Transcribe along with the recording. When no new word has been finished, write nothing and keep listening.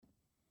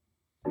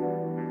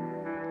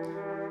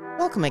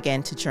Welcome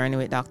again to Journey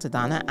with Dr.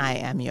 Donna. I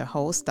am your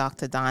host,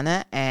 Dr.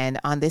 Donna, and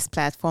on this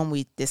platform,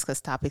 we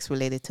discuss topics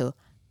related to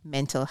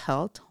mental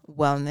health,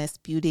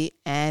 wellness, beauty,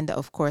 and,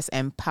 of course,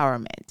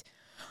 empowerment.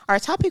 Our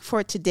topic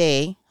for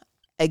today,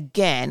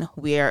 again,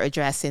 we are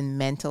addressing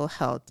mental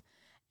health,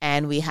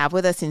 and we have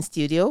with us in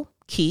studio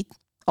Keith,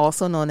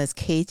 also known as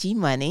KG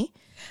Money,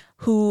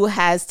 who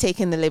has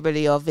taken the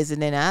liberty of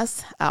visiting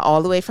us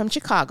all the way from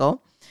Chicago,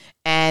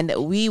 and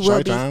we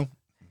will be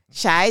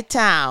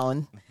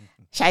Chi-Town.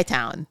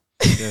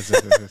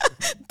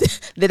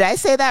 Did I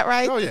say that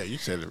right? Oh, yeah, you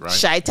said it right.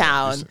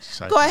 Chi-Town.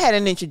 Yeah, Go ahead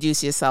and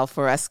introduce yourself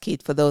for us,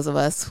 Keith, for those of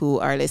us who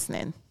are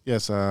listening.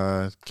 Yes,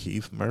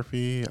 Keith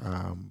Murphy,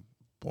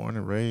 born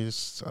and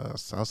raised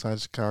south side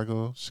of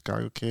Chicago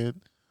kid,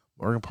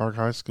 Morgan Park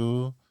High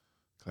School,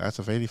 class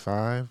of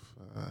 85.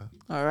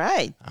 All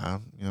right.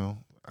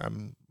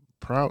 I'm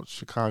proud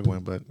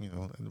Chicagoan, but,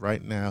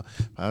 right now,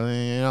 I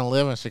don't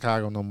live in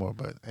Chicago no more,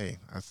 but, hey,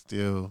 I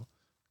still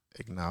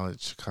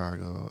acknowledge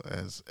Chicago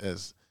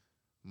as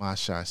my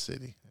Chi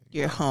City.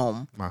 Your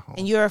home. My home.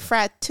 And you're a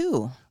frat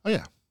too. Oh,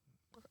 yeah.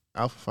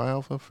 Alpha Phi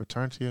Alpha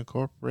Fraternity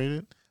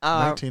Incorporated,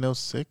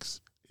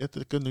 1906,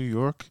 Ithaca, New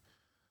York.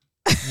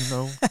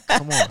 Come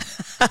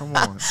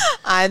on.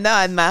 I know,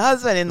 and my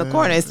husband in the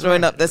corner is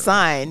throwing up the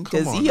sign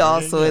because he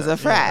also is a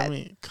frat.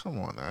 Come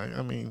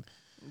on.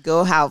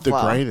 Go how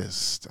far? The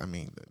greatest.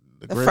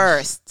 The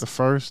greatest.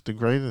 First, the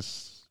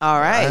greatest. All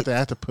right. I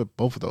have to put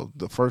both of those,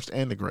 the first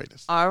and the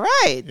greatest. All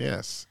right.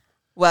 Yes.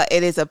 Well,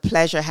 it is a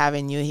pleasure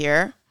having you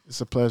here.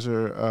 It's a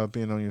pleasure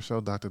being on your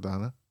show, Dr.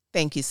 Donna.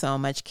 Thank you so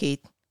much,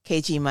 Keith.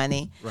 KG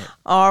Money. Right.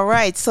 All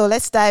right. So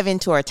let's dive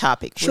into our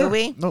topic, Sure. will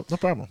we? No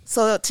problem.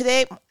 So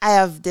today I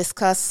have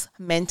discussed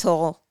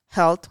mental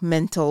health,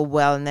 mental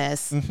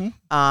wellness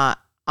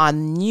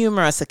on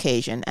numerous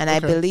occasions. And I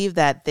believe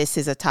that this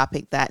is a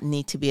topic that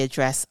needs to be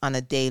addressed on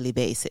a daily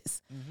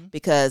basis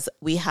because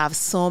we have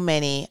so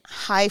many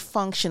high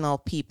functional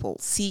people,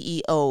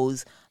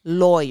 CEOs,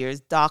 lawyers,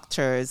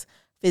 doctors,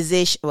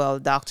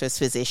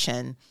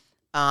 physician,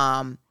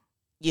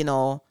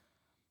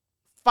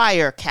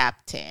 fire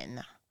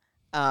captain,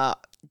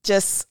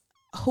 just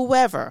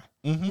whoever,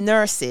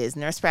 nurses,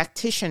 nurse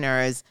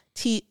practitioners,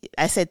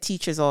 I said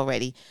teachers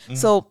already.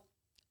 So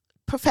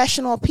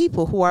professional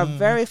people who are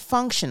very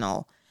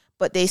functional,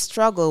 but they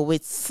struggle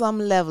with some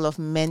level of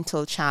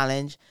mental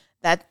challenge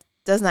that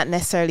does not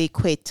necessarily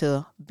equate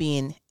to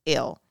being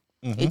ill.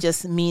 It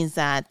just means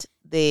that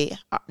they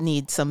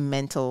need some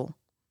mental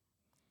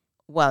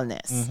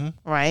wellness,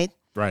 right?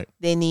 Right.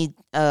 They need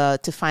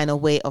to find a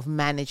way of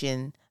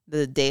managing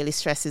the daily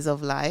stresses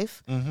of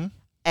life.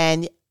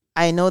 And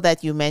I know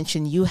that you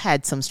mentioned you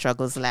had some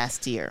struggles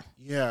last year.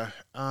 Yeah.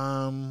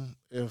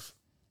 If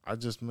I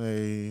just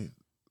may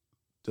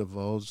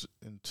divulge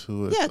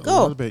into it a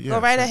little bit. Yeah. Go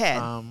right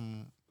ahead.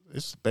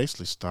 It's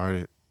basically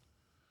started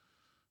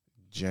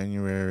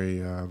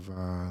January of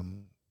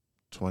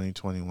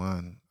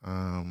 2021.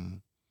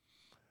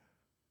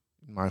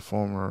 My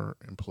former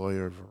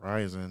employer,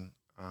 Verizon,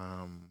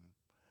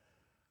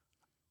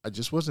 I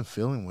just wasn't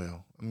feeling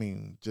well.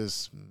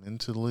 Just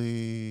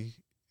mentally,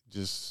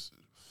 just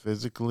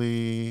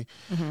physically.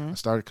 I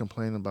started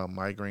complaining about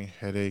migraine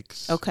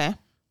headaches. Okay.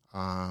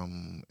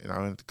 And I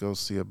went to go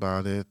see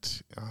about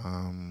it.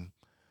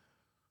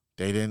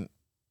 They didn't,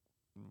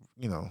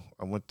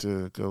 I went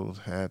to go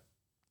had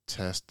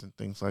tests and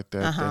things like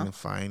that. They didn't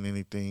find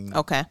anything,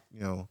 okay,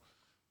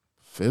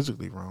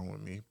 physically wrong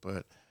with me.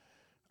 But,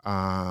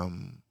 I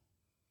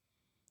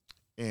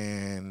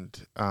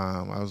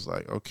was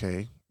like,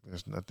 okay,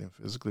 there's nothing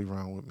physically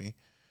wrong with me.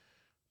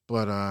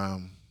 But,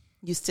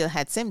 you still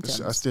had symptoms.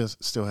 I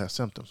still have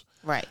symptoms.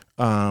 Right.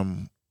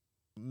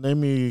 Let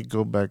me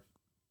go back.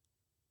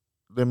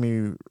 Let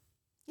me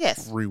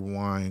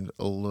rewind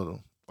a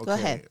little. Okay. Go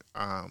ahead.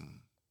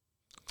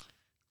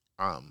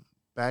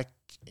 Back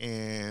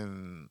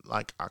in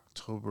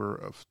October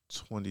of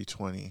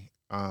 2020,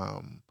 I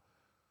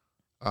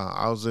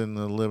was in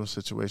a living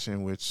situation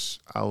in which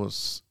I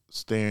was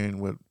staying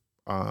with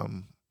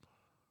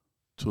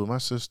two of my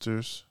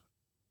sisters.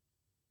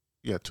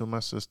 Yeah, two of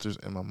my sisters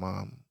and my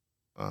mom.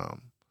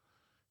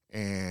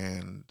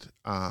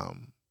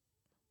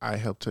 I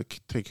helped to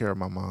take care of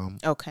my mom.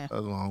 Okay.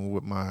 Along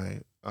with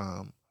my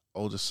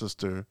older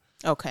sister.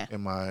 Okay.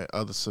 And my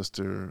other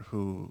sister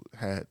who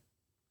had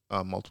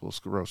multiple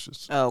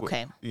sclerosis.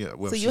 Okay.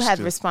 Well, so you had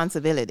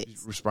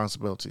responsibilities.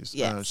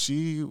 Yes.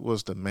 She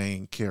was the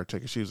main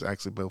caretaker. She was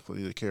actually both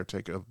the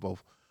caretaker of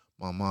both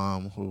my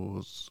mom,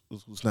 who's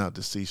now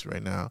deceased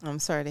right now. I'm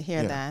sorry to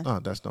hear that. No,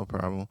 that's no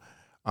problem.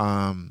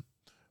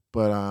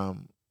 But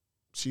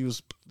she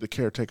was the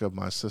caretaker of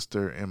my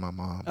sister and my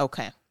mom.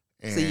 Okay.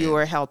 And so you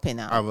were helping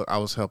out. I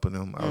was helping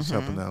them. I was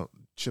helping out,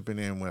 chipping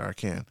in where I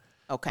can.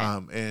 Okay.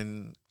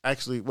 And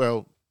actually,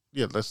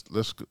 let's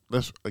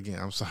again.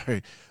 I'm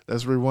sorry.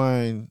 Let's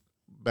rewind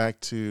back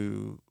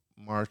to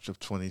March of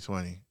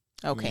 2020.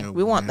 Okay.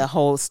 We want the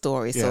whole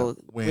story, so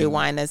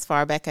rewind as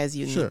far back as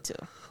you need to.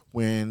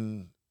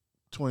 When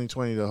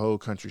 2020, the whole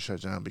country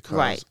shut down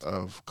because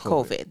of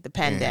COVID, the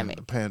pandemic.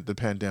 The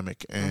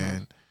pandemic,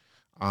 and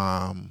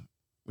Um,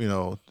 you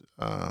know,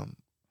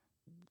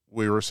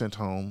 we were sent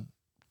home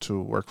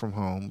to work from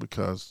home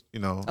because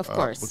Of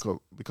course.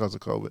 because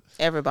of COVID.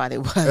 Everybody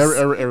was.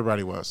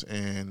 Everybody was,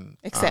 and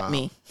except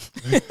me.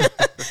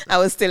 I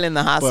was still in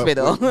the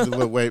hospital.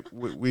 But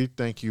we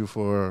thank you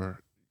for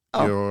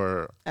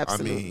your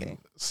absolutely.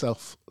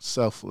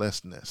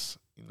 selflessness.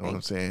 You know what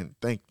I'm saying?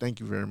 Thank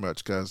you very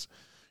much, because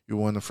you're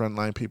one of the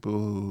frontline people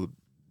who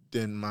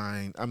didn't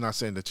mind. I'm not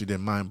saying that you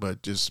didn't mind,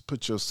 but just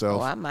put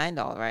yourself. Oh, I mind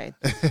all right.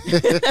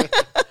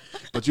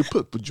 But you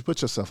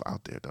put yourself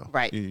out there, though.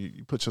 Right.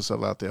 You put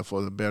yourself out there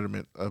for the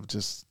betterment of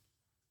just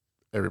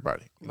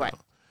everybody. Right.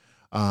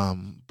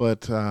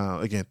 But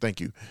again, thank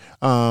you.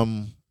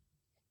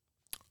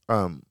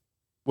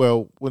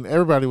 Well, when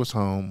everybody was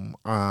home,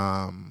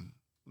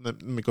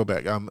 let me go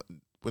back.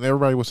 When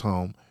everybody was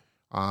home,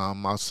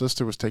 my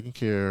sister was taking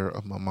care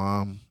of my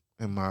mom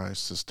and my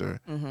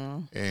sister,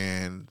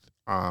 and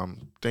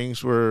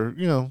things were,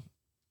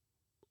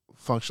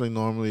 functioning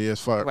normally as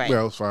far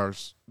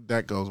as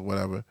that goes,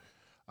 whatever.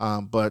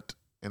 But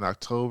in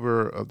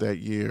October of that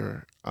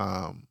year,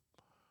 my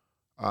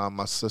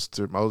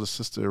older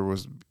sister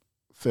was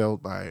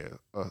felled by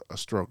a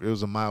stroke. It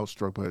was a mild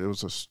stroke, but it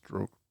was a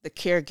stroke. The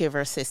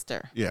caregiver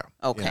sister. Yeah.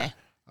 Okay.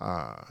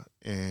 Yeah.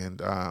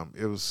 And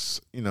it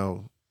was, it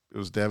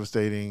was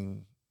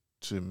devastating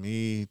to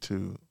me,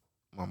 to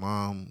my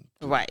mom.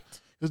 Right.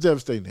 It was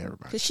devastating to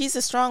everybody. Because she's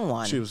a strong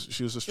one. She was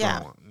a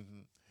strong one.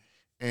 Mm-hmm.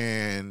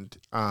 And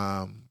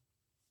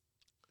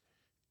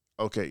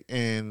okay,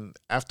 and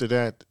after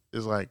that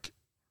is like,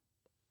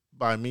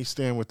 by me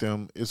staying with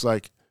them, it's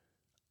like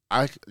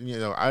by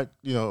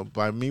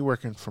me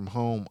working from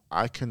home,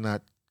 I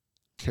cannot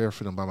care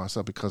for them by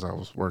myself because I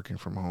was working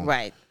from home.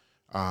 Right.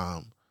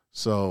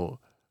 So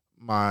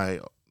my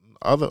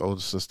other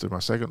older sister, my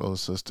second older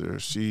sister,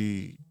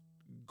 she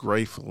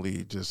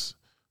gratefully just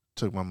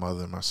took my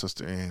mother and my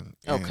sister in.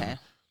 Okay.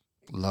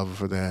 Love her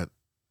for that.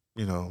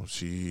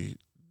 She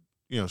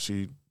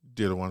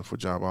did a wonderful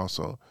job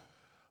also.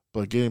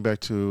 But getting back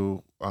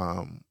to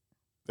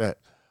that,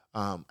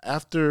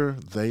 after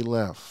they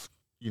left,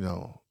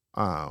 your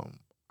mom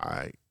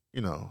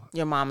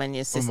and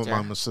your sister. My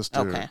mom and sister.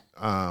 Okay.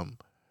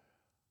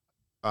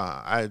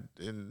 I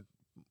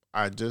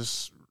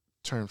just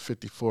turned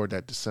 54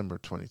 that December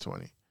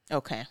 2020.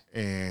 Okay.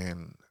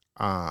 And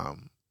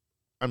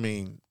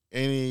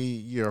any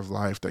year of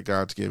life that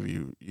God's given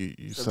you,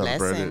 you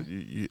celebrate it.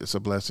 It's a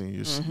blessing.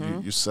 You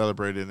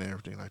celebrate it and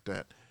everything like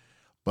that.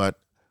 But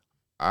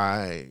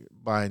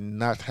by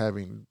not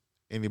having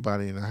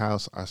anybody in the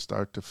house, I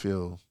start to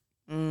feel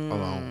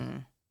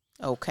alone.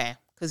 Okay.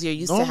 Because you're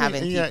used to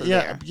having people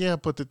there. Yeah,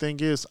 but the thing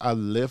is, I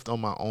lived on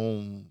my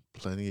own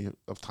plenty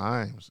of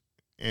times.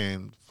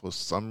 And for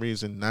some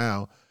reason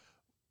now,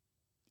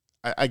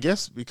 I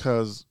guess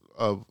because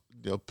of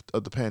the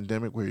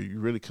pandemic, where you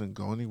really couldn't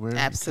go anywhere.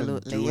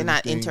 Absolutely. You're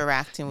not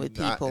interacting with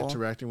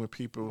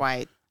people.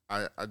 Right.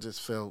 I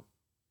just felt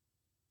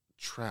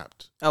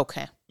trapped.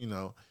 Okay.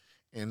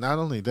 And not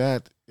only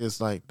that, it's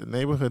like the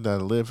neighborhood that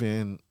I live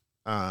in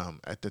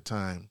at the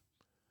time,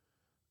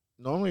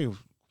 normally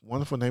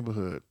wonderful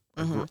neighborhood.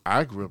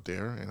 I grew up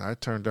there, and I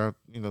turned out,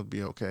 to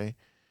be okay.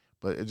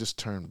 But it just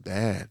turned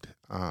bad.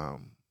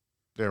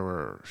 There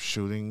were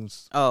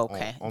shootings. Oh,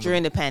 okay.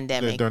 During the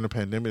pandemic. During the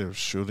pandemic, there were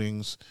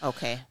shootings.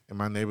 Okay. In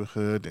my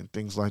neighborhood and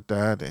things like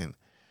that. And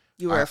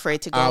you were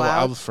afraid to go out?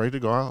 I was afraid to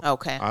go out.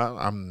 Okay.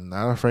 I'm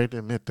not afraid to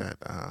admit that.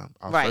 I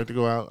was afraid to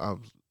go out.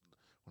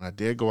 When I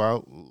did go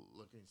out,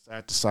 looking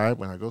side to side,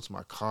 when I go to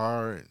my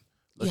car and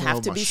looking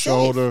over my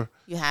shoulder.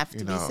 You have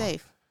to be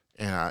safe.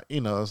 And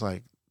it's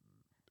like,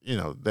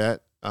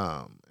 that.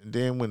 And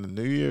then when the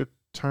new year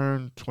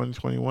turned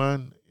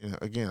 2021,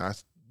 again, I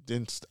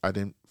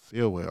didn't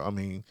feel well.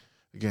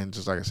 Again,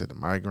 just like I said, the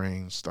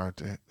migraines start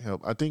to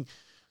help. I think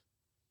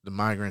the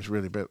migraines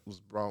really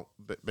was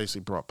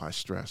basically brought by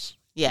stress.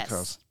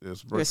 Yes.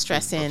 Because you're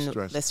stressing,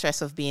 the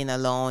stress of being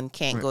alone,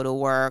 can't go to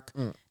work,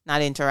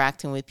 not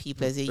interacting with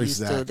people as you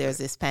used to. There's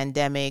this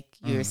pandemic.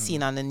 You're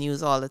seen on the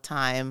news all the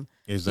time.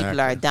 Exactly.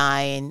 People are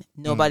dying.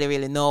 Nobody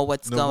really know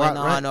what's going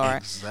on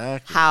or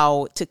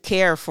how to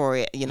care for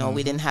it.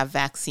 We didn't have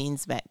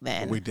vaccines back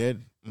then. We did.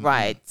 Mm-hmm.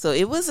 Right. So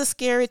it was a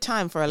scary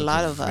time for a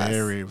lot of us.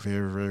 Very,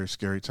 very, very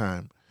scary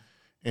time.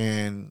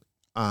 And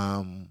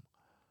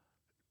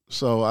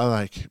so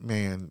I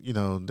they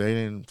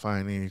didn't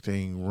find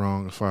anything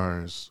wrong as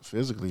far as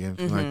physically,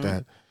 anything like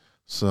that.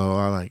 So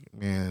I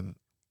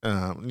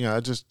I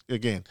just,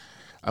 again,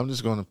 I'm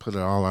just going to put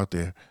it all out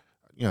there.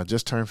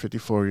 Just turned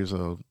 54 years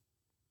old.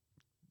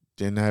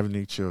 Didn't have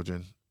any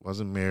children.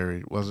 Wasn't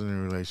married. Wasn't in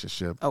a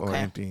relationship or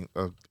anything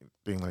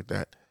like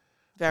that.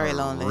 Very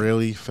lonely.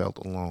 Really felt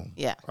alone.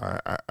 Yeah.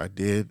 I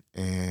did.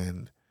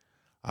 And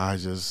I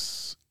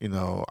just,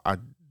 I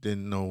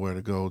didn't know where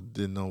to go,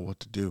 didn't know what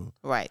to do.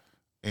 Right.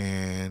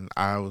 And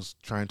I was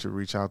trying to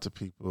reach out to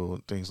people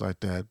and things like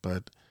that.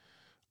 But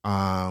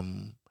I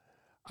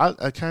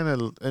kind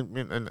of,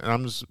 and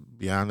I'm just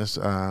be honest,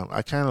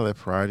 I kind of let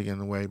pride get in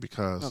the way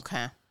because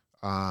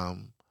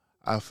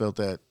I felt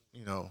that,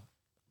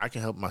 I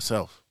can help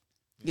myself.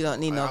 You don't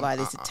need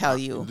nobody to tell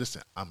you.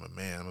 Listen, I'm a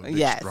man. I'm a big,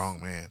 Yes.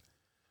 strong man.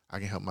 I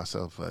can help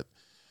myself. But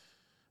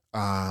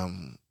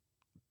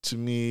to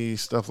me,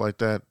 stuff like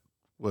that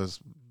was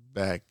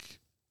back.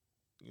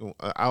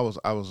 I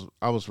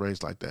was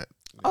raised like that.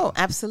 Oh,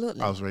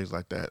 absolutely. I was raised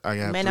like that.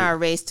 Men are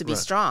raised to be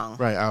strong.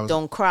 Right.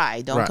 Don't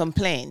cry. Don't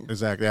complain.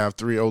 Exactly. I have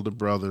 3 older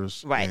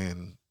brothers. Right.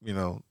 And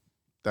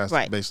that's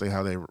basically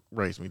how they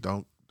raised me.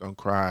 Don't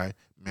cry.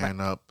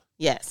 Man up.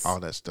 Yes. All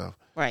that stuff.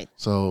 Right.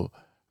 So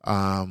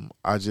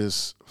I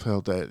just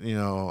felt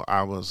that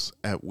I was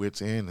at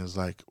wit's end. It's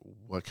like,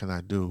 what can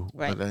I do?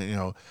 Right. But,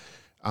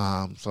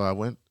 so I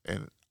went,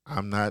 and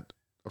I'm not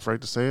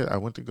afraid to say it. I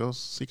went to go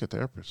seek a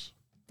therapist.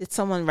 Did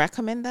someone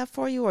recommend that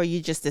for you, or you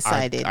just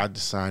decided? I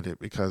decided,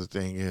 because the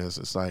thing is,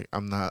 it's like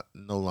I'm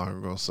no longer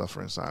going to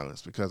suffer in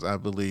silence, because I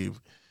believe,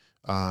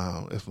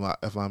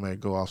 if I may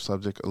go off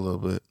subject a little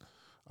bit,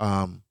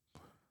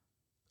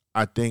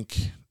 I think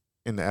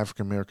in the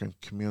African American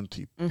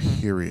community,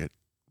 period,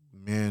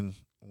 men,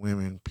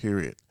 women,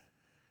 period,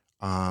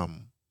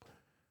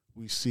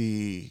 we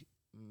see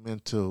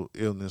mental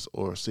illness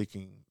or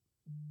seeking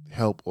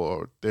help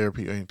or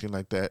therapy or anything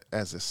like that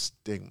as a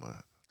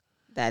stigma.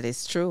 That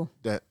is true.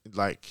 That,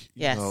 like,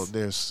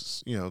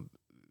 there's,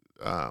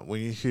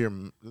 when you hear,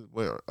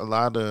 a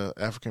lot of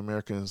African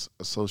Americans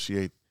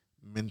associate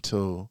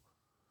mental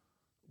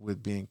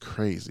with being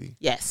crazy.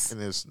 Yes.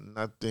 And there's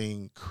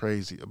nothing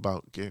crazy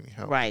about getting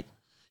help. Right.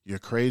 You're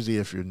crazy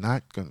if you're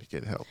not going to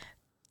get help.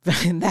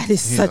 That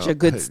is such a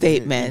good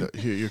statement.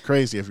 You're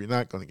crazy if you're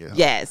not going to get help.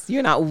 Yes.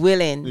 You're not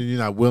willing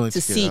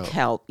to seek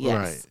help. Yes.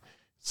 Right.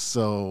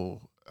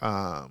 So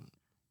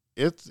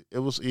it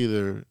was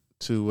either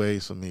 2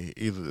 ways for me.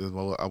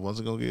 Either I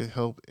wasn't going to get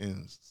help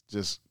and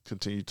just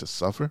continue to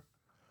suffer,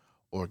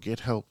 or get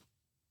help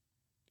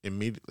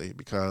immediately,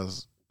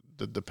 because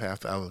the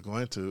path I was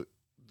going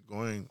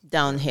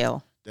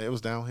downhill. It was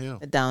downhill.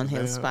 A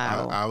downhill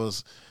spiral. I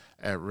was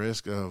at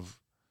risk of,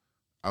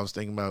 I was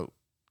thinking about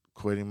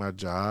quitting my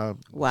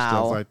job,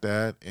 stuff like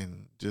that,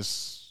 and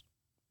just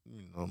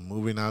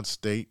moving out of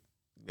state.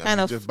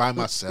 Just by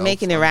myself.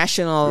 Making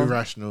irrational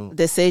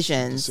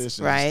decisions,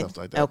 right? Stuff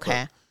like that.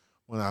 Okay. But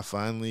when I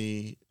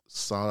finally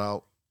sought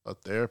out a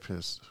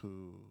therapist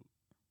who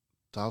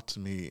talked to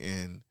me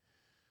and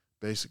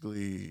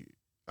basically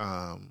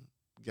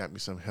got me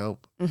some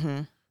help,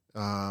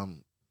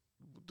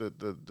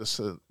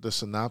 the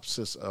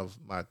synopsis of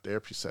my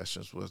therapy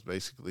sessions was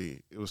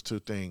basically, it was 2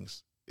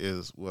 things.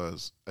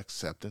 Was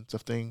acceptance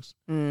of things.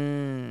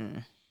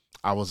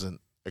 I wasn't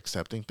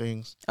accepting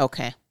things.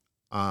 Okay.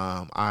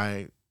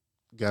 I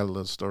got a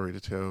little story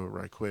to tell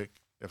right quick,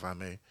 if I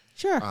may.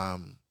 Sure.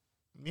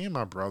 Me and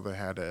my brother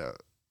had a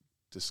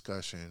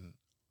discussion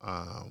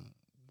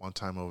one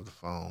time over the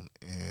phone,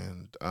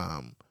 and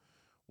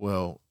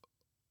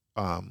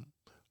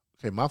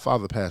my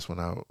father passed when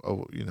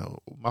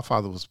my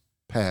father was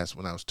passed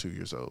when I was 2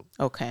 years old.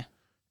 Okay.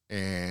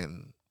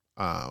 And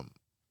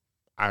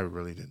I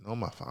really didn't know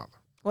my father.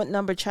 What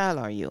number child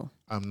are you?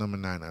 I'm number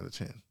 9 out of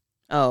 10.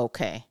 Oh,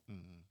 okay.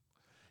 Mm-hmm.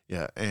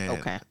 Yeah,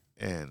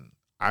 and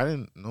I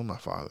didn't know my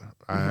father.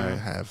 I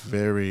have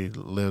very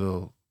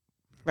little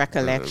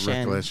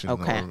recollection.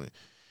 Okay.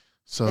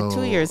 So at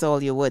 2 years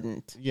old, you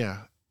wouldn't. Yeah,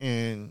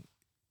 and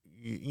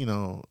he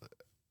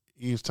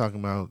was talking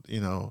about,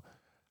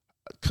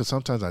 because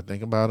sometimes I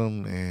think about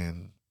him,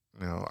 and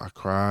I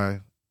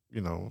cry,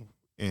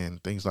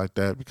 and things like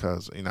that,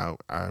 because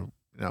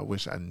I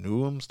wish I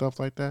knew him, stuff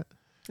like that.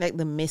 Like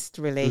the missed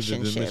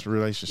relationship. The missed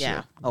relationship.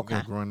 Yeah.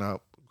 Okay. Growing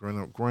up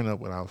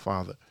without a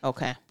father.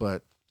 Okay.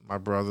 But my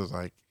brother's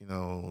like,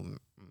 you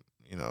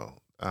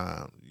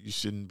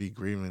shouldn't be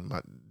grieving.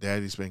 My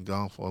daddy's been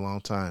gone for a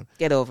long time.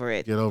 Get over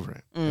it.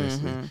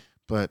 Basically.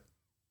 But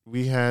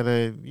we had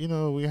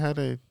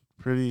a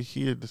pretty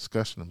heated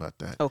discussion about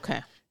that.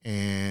 Okay.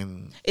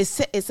 And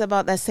it's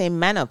about that same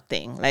man up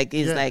thing. Like,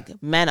 it's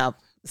like, man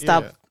up.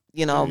 Stop,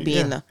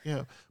 being.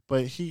 Yeah.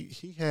 But he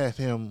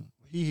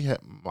had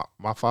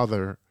my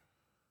father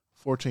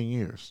 14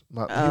 years. He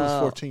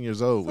was 14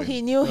 years old. So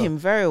he knew him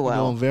very well.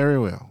 He knew him very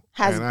well.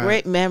 Has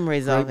great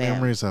memories of him. Great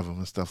memories of him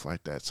and stuff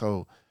like that.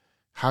 So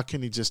how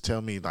can he just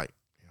tell me, like,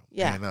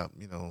 man up,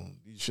 you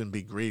shouldn't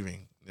be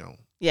grieving,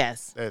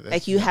 Yes.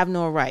 Like, you have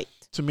no right.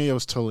 To me, it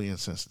was totally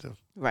insensitive.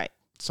 Right.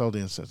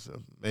 Totally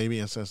insensitive. Maybe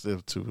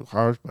insensitive too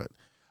harsh, but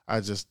I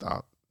just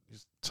thought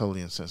it's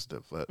totally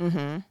insensitive. But,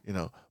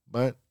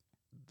 but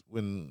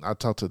when I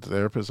talked to the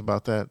therapist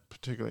about that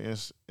particular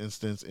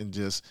instance, and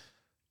just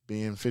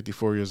being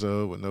 54 years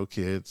old with no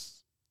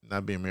kids,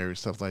 not being married,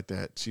 stuff like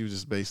that, she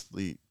just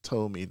basically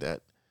told me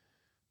that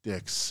the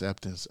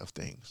acceptance of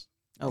things.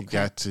 Okay. You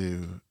got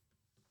to,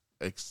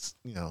 accept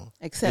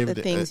the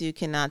things you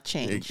cannot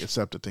change.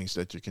 Accept the things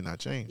that you cannot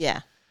change.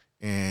 Yeah.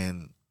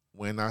 And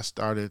when I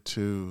started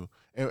to,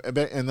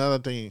 another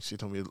thing she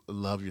told me,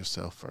 love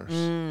yourself first.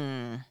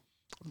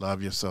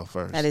 Love yourself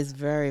first. That is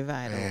very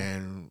vital.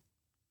 And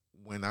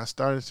when I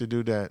started to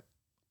do that,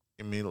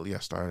 immediately I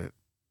started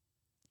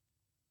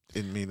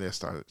to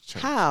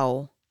change.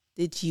 How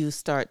did you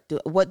start?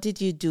 What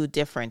did you do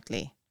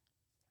differently?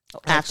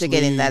 after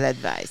getting that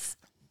advice?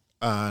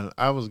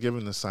 I was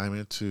given an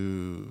assignment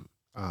to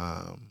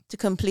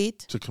complete.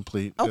 To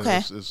complete.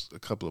 Okay. There's a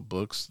couple of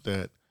books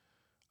that,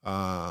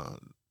 man,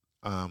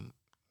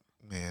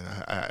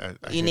 I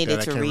you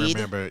needed to read.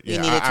 Remember. You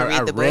needed to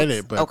read the books. I read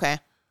it, but okay.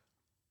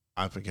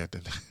 I forget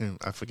the name.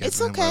 I forget It's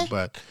the name. okay.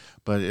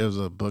 But it was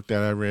a book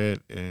that I read,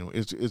 and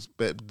it's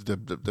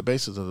the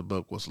basis of the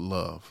book was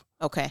love.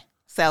 Okay.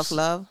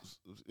 Self-love.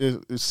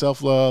 It's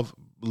self-love,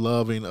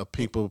 loving of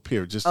people.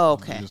 Period. Just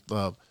just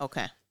love.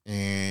 Okay.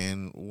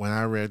 And when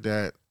I read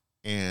that,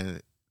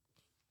 and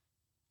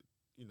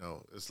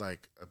it's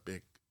like a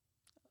big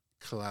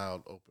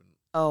cloud open.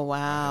 Oh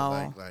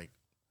wow! Like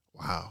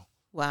wow.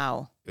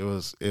 Wow. It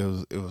was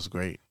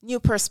great. New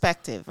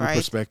perspective, right? New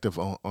perspective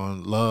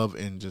on love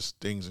and just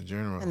things in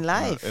general. In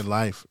life. In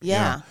life.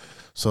 Yeah.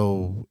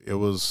 So it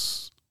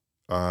was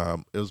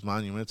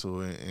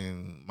monumental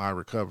in my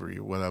recovery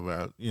or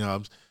whatever.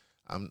 It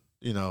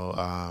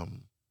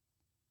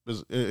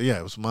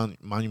was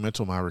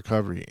monumental in my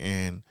recovery.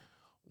 And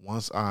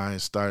once I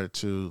started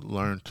to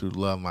learn to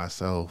love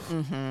myself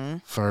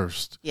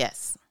first.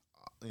 Yes.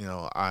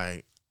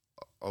 I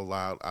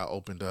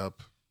opened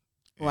up.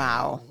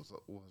 Wow.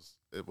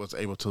 Was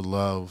able to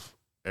love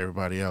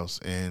everybody else,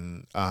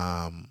 and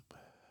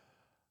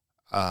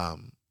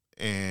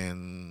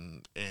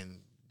in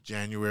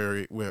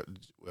January,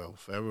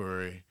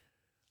 February,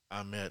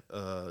 I met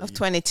of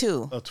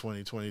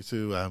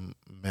 2022. I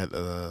met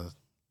a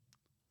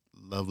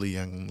lovely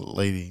young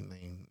lady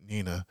named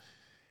Nina,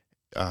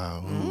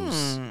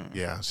 who's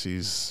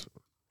she's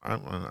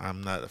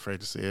I'm not afraid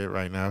to say it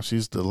right now.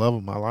 She's the love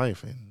of my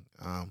life, and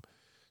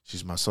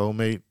she's my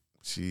soulmate.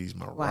 She's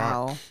my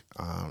rock.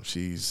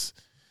 She's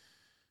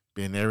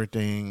been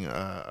everything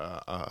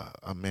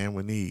a man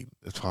would need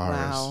as far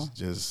as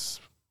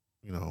just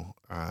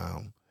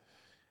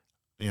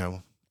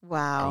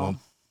Wow. I won't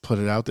put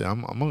it out there.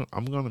 I'm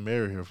gonna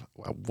marry her.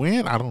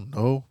 When? I don't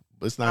know.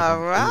 But it's not. All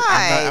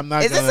right. I'm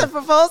not. Is this a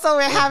proposal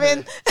we're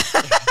having?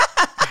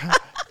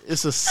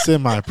 It's a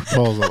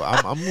semi-proposal.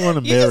 I'm going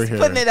to marry her. You're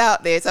just putting it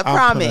out there. It's a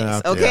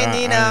promise. Okay,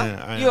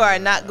 Nina? You are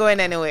not going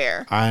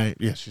anywhere.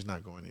 She's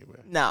not going anywhere.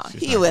 No,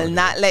 he will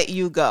not let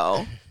you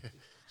go.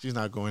 She's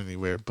not going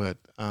anywhere. But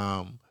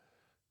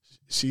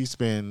she's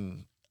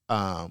been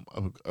a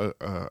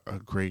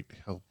great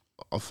help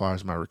as far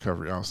as my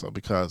recovery also,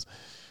 because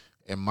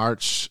in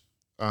March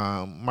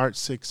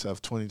 6th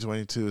of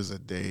 2022 is a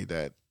day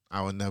that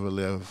I will never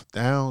live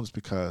down,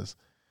 because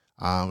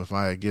if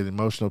I get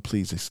emotional,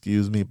 please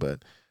excuse me,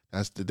 but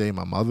that's the day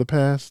my mother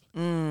passed.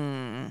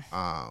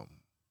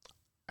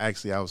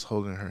 Actually, I was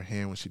holding her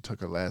hand when she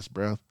took her last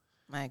breath.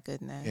 My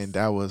goodness. And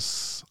that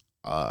was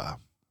a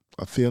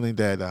feeling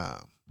that,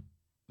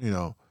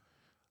 to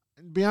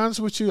be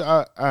honest with you,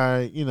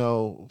 I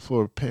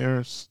for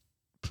parents,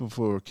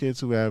 for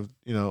kids who have,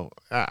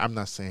 I'm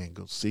not saying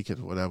go seek it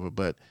or whatever,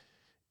 but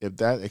if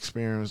that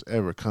experience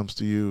ever comes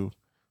to you,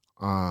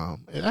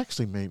 it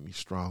actually made me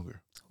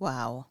stronger.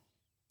 Wow.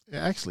 It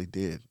actually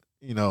did.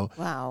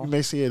 Wow. You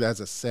may see it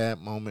as a sad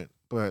moment,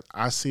 but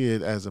I see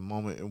it as a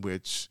moment in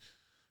which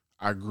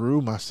I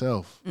grew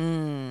myself.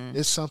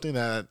 It's something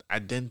that I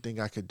didn't think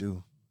I could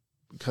do,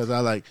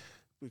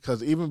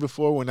 because even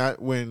before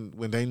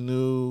when they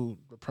knew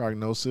the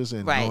prognosis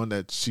and knowing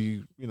that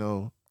she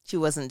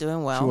wasn't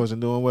doing well.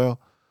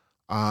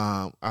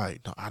 I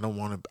don't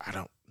want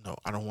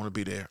to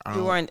be there.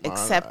 You weren't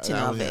accepting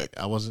of it.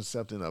 I wasn't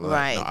accepting of it.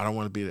 Right. No, I don't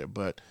want to be there.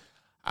 But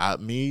I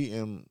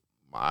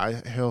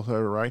held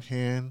her right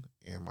hand,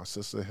 and my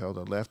sister held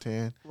her left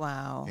hand.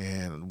 Wow.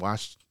 And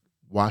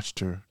watched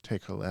her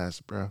take her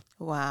last breath.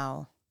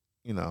 Wow.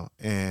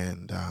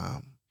 And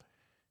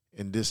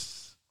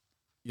this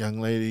young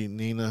lady,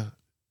 Nina,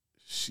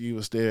 she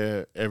was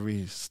there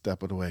every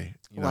step of the way.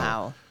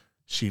 Wow.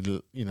 She,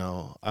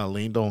 I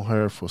leaned on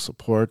her for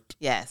support.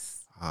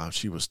 Yes.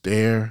 She was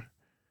there.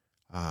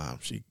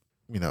 She,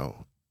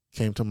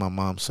 came to my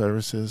mom's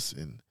services,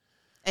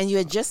 and you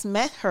had just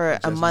met her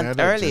a month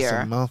earlier.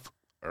 Just a month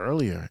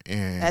earlier,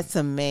 and that's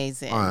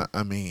amazing.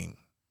 I mean,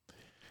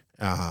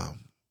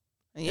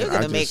 you're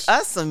gonna make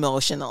us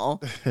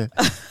emotional.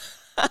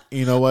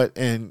 You know what?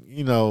 And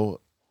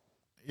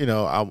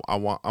I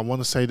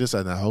want to say this,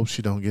 and I hope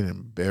she don't get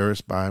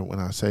embarrassed by it when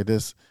I say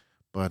this.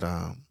 But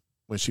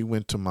when she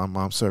went to my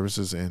mom's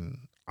services, and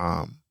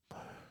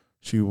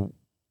she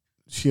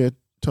had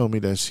told me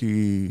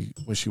that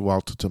when she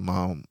walked to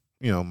my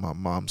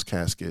mom's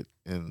casket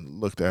and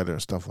looked at her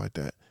and stuff like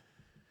that.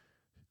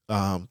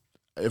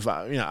 If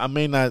I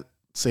may not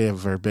say it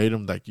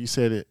verbatim like you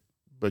said it,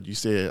 but you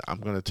said, "I'm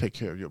going to take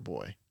care of your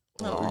boy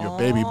or your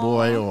baby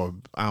boy," or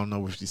I don't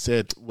know if she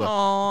said what,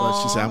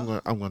 but she said,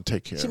 "I'm going to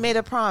take care." She made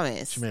a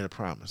promise. She made a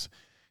promise,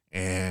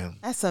 and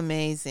that's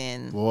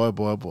amazing. Boy,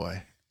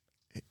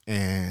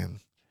 and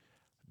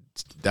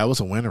that was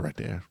a winner right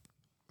there.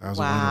 That was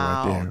a winner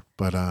right there.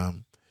 But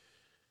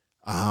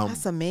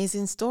that's an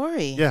amazing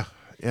story. Yeah.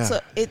 So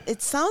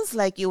it sounds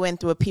like you went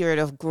through a period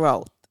of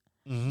growth.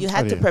 You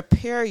had to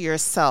prepare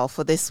yourself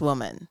for this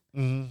woman.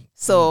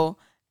 So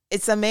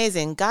it's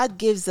amazing. God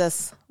gives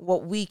us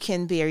what we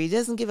can bear. He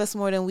doesn't give us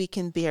more than we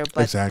can bear.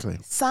 But exactly.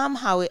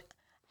 somehow,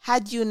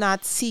 had you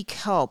not seek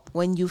help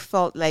when you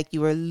felt like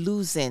you were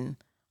losing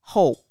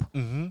hope,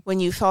 when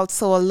you felt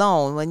so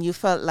alone, when you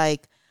felt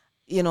like,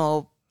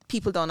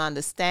 people don't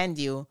understand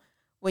you,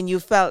 when you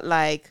felt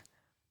like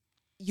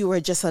you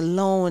were just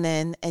alone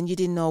and you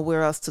didn't know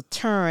where else to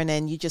turn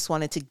and you just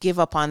wanted to give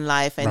up on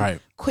life and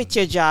quit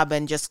your job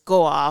and just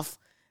go off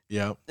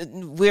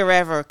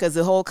wherever, because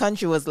the whole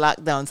country was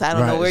locked down. So I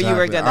don't know where you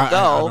were going to go.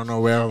 I don't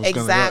know where I was going to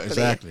go.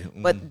 Exactly.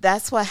 But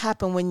that's what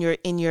happened when you're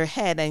in your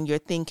head and you're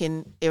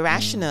thinking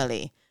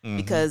irrationally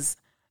because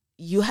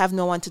you have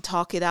no one to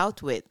talk it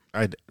out with.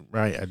 I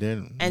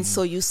didn't. And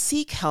so you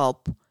seek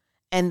help,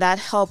 and that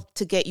helped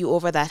to get you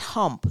over that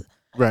hump.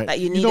 Right. That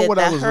you needed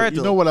hurdle.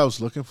 You know what I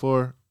was looking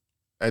for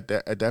at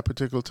that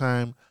particular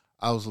time?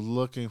 I was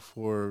looking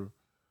for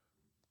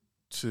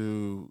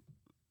to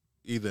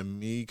either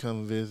me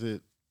come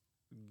visit,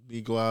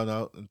 me go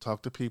out and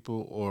talk to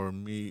people, or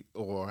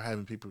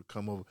having people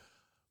come over,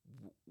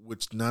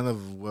 which none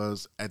of it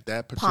was at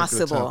that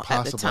particular possible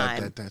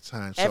at that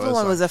time. So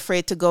everyone was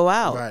afraid to go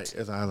out. Right.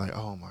 As I was like,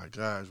 oh my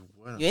gosh.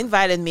 You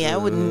invited me. I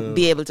wouldn't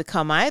be able to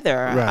come either.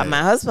 Right.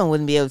 My husband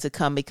wouldn't be able to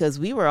come because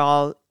we were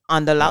all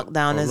under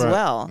lockdown as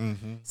well.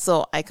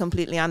 So I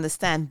completely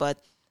understand.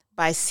 But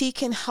by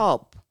seeking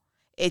help,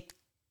 it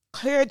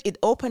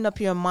opened up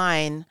your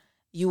mind.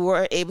 You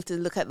were able to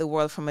look at the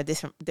world from a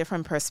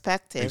different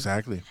perspective.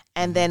 Exactly.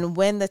 And then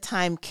when the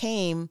time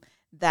came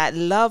that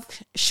love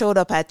showed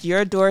up at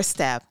your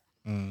doorstep,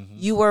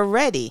 you were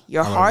ready.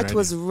 Your heart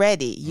was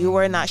ready. You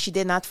were not. She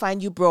did not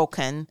find you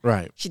broken.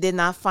 Right. She did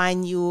not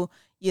find you,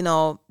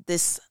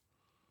 this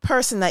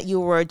person that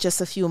you were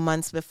just a few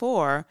months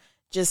before,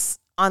 just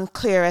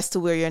unclear as to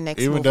where your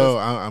next move was. Even though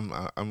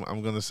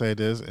I'm going to say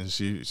this, and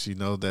she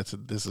knows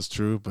that this is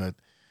true, but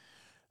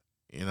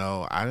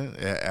I didn't.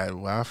 At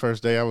our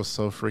first day, I was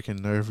so freaking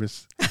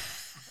nervous.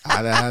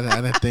 I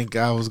didn't think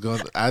I was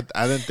going. I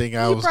didn't think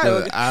I was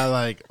going.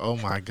 Oh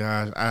my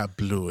gosh, I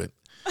blew it.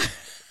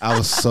 I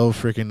was so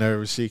freaking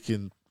nervous. She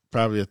can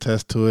probably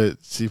attest to it.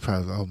 She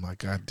probably, oh my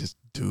God, this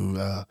dude.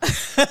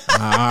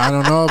 I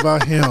don't know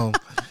about him.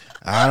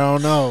 I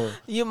don't know.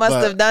 You must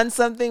have done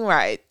something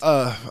right.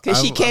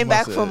 Because she came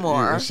back for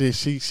more.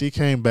 She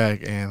came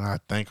back, and I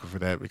thank her for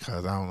that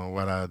because I don't know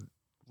what I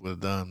would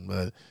have done,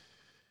 but.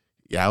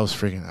 Yeah, I was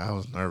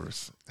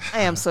nervous.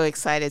 I am so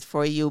excited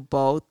for you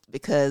both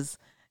because,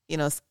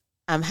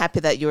 I'm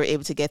happy that you were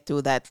able to get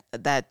through that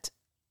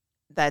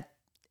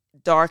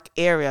dark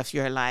area of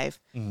your life.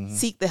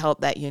 Seek the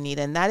help that you need.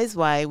 And that is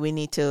why we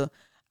need to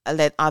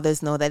let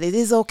others know that it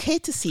is okay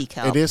to seek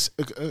help. It is.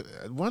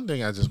 One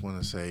thing I just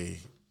want to say,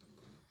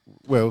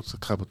 well, it's a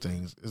couple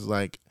things. It's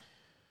like,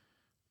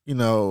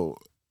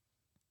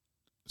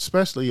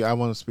 especially I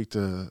want to speak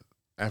to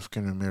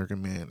African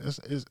American men.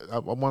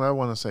 What I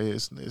want to say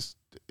is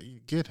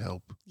get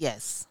help.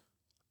 Yes.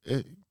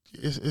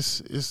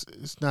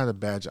 It's not a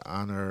badge of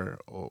honor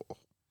or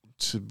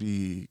to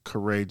be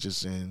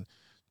courageous and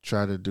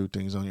try to do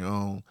things on your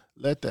own.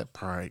 Let that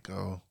pride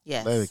go.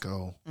 Yes. Let it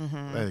go.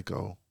 Let it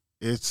go.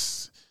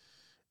 It's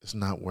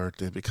not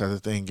worth it because the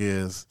thing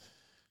is,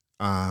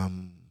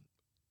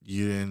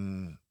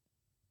 you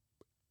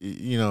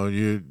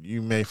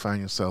may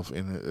find yourself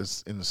in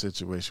a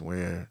situation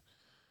where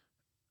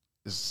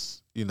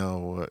it's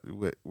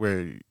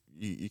where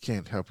you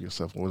can't help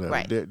yourself or whatever.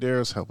 Right.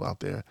 There's help out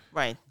there.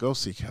 Right. Go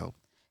seek help.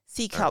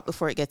 Seek help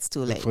before it gets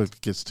too late. Before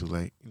it gets too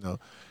late.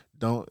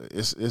 Don't.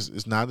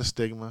 It's not a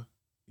stigma.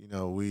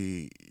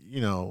 We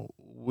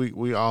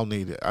all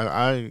need it.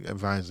 I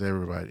advise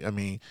everybody. I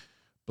mean,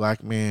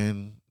 black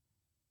men,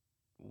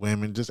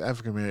 women, just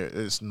African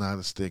American. It's not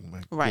a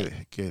stigma.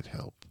 Right. Get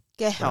help.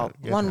 Get help,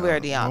 one way or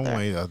the other. One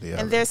way or the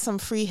other. And there's some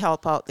free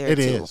help out there,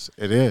 too.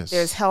 It is.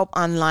 There's help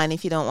online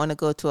if you don't want to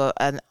go to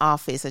an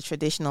office, a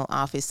traditional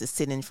office, to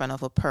sit in front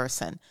of a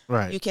person.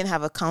 Right. You can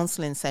have a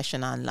counseling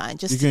session online.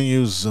 You can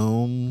use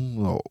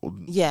Zoom or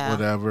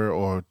whatever,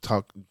 or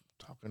talking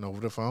over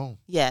the phone.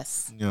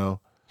 Yes.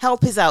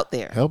 Help is out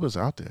there. Help is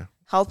out there.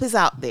 Help is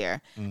out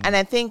there. And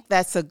I think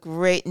that's a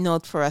great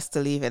note for us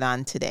to leave it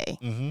on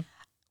today.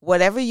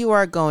 Whatever you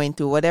are going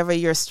through, whatever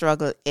your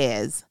struggle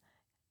is,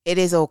 it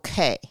is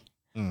okay.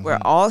 We're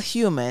all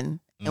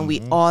human and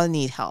we all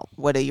need help.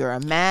 Whether you're a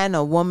man,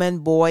 a woman,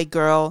 boy,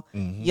 girl,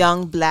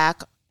 young,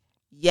 black,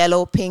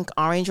 yellow, pink,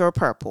 orange, or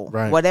purple,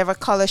 whatever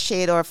color,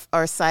 shade,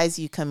 or size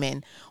you come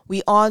in,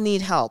 we all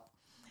need help.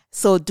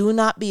 So do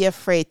not be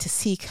afraid to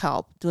seek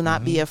help. Do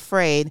not be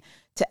afraid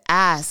to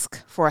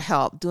ask for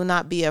help. Do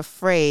not be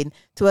afraid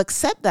to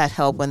accept that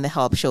help when the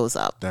help shows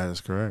up. That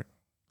is correct.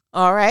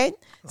 All right.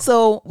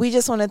 So we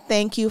just want to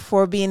thank you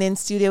for being in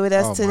studio with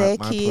us today,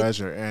 Keith. My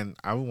pleasure. And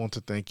I want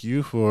to thank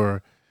you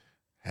for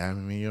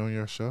having me on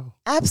your show.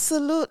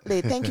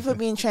 Absolutely. Thank you for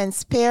being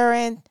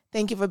transparent.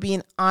 Thank you for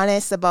being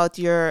honest about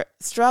your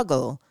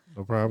struggle.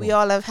 No problem. We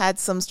all have had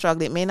some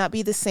struggle. It may not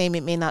be the same.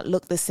 It may not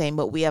look the same,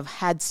 but we have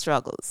had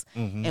struggles.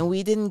 Mm-hmm. And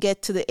we didn't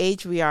get to the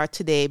age we are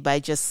today by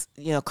just,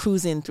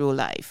 cruising through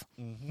life.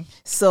 Mm-hmm.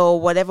 So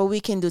whatever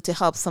we can do to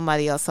help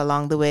somebody else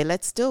along the way,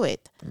 let's do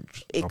it.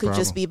 It could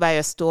just be by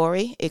a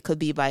story. It could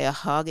be by a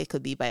hug. It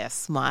could be by a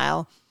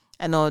smile.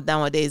 I know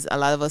nowadays a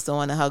lot of us don't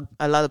want to hug.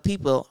 A lot of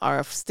people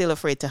are still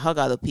afraid to hug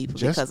other people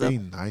just be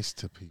nice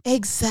to people.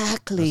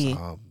 Exactly.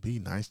 Be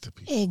nice to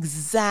people.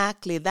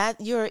 Exactly.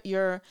 That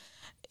you're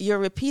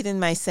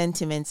repeating my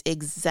sentiments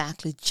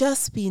exactly.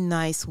 Just be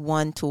nice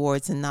one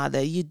towards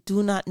another. You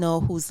do not know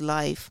whose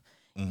life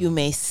you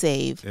may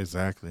save.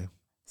 Exactly.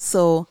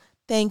 So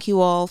thank you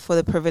all for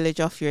the privilege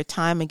of your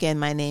time. Again,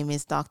 my name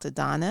is Dr.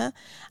 Donna.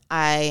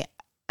 I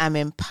am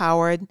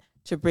empowered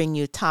to bring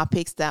you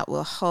topics that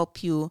will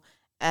help you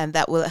and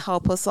that will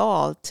help us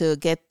all to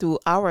get through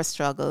our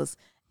struggles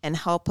and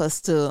help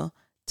us to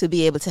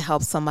be able to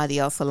help somebody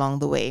else along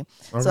the way.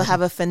 All so right.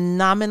 Have a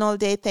phenomenal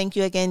day. Thank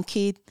you again,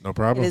 Keith. No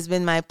problem. It has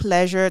been my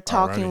pleasure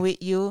talking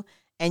with you,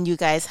 and you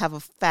guys have a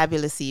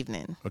fabulous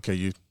evening.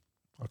 Okay.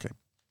 Okay.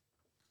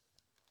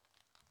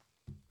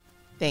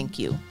 Thank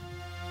you.